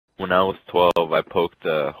When I was 12, I poked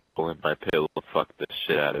a hole in my pillow and fucked the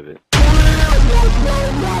shit out of it.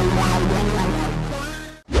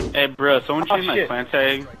 Hey, bro, someone changed my clan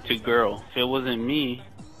tag to girl. If it wasn't me,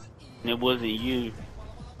 and it wasn't you,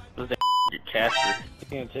 it was that Casper. You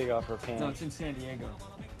can't take off her pants. No, it's in San Diego.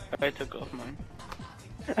 I took off mine.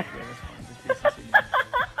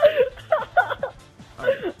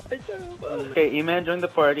 Okay, E-Man joined the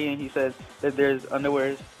party and he says that there's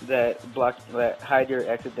underwears that hide your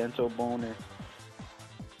accidental boner.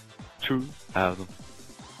 True. I have them.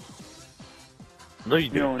 No, you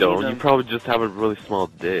don't don't. need You them. probably just have a really small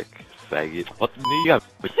dick, faggot. What? You got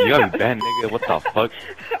me banned, nigga. What the fuck?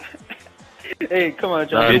 Hey, come on,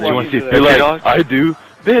 John. Bitch, you want to see that. you're like, I do.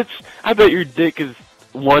 Bitch, I bet your dick is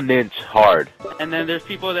 1 inch hard. And then there's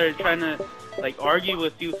people that are trying to, like, argue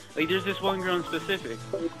with you. Like, there's this one girl in specific.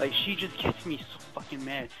 Like, she just gets me so fucking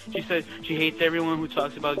mad. She said she hates everyone who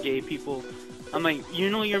talks about gay people. I'm like,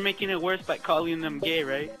 you know you're making it worse by calling them gay,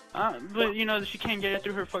 right? But, you know, she can't get it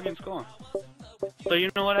through her fucking skull. So,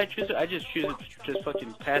 you know what I choose? I just choose to just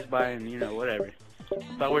fucking pass by and, you know, whatever.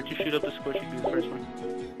 If I were to shoot up the score, she'd be the first one.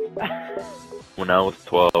 When I was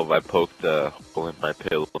 12, I poked a hole in my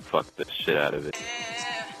pillow and fucked the shit out of it.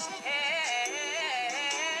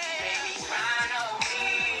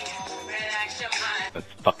 That's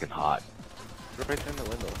fucking hot. Right in the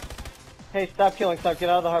window. Hey, stop killing, stop. Get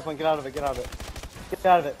out of the hard point. Get out of it, get out of it. Get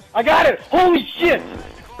out of it. I got it! Holy shit!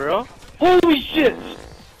 Bro? Holy shit!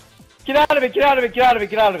 Get out of it, get out of it, get out of it,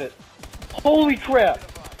 get out of it. Holy crap!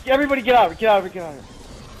 Everybody get out of it, get out of it, get out of it.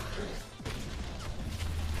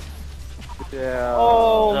 Yeah.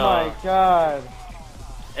 Oh my god.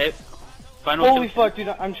 Hey, final Holy kill. fuck, dude,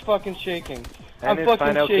 I'm fucking shaking. And I'm it's fucking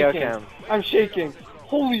final kill shaking. cam. I'm shaking.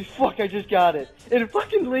 Holy fuck, I just got it. In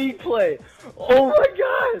fucking league play. Oh my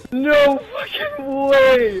god. No fucking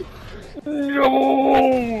way.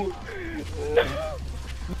 No.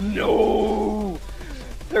 No.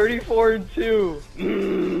 34-2.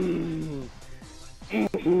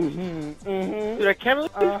 Dude, I can't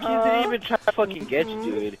believe these kids didn't even try to fucking get you,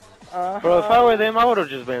 dude. Bro, if I were them, I would've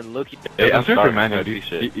just been looking. Hey, I'm Super sorry, man, dude.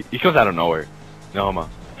 he comes out of nowhere. No homo.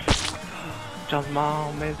 John's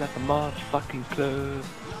mom is at the motherfucking club.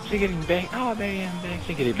 She getting banged. Oh, damn, bang.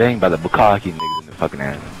 She getting banged by the Bukaki niggas in the fucking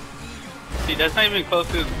anime. See, that's not even close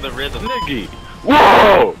to the rhythm. Nigga.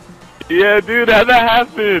 Whoa! Yeah, dude, how'd that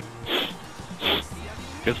happen?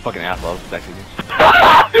 Just fucking asshole, sexy.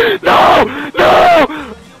 No!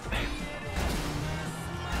 No!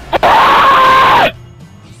 Ah!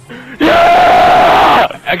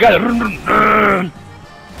 Yeah! I got it.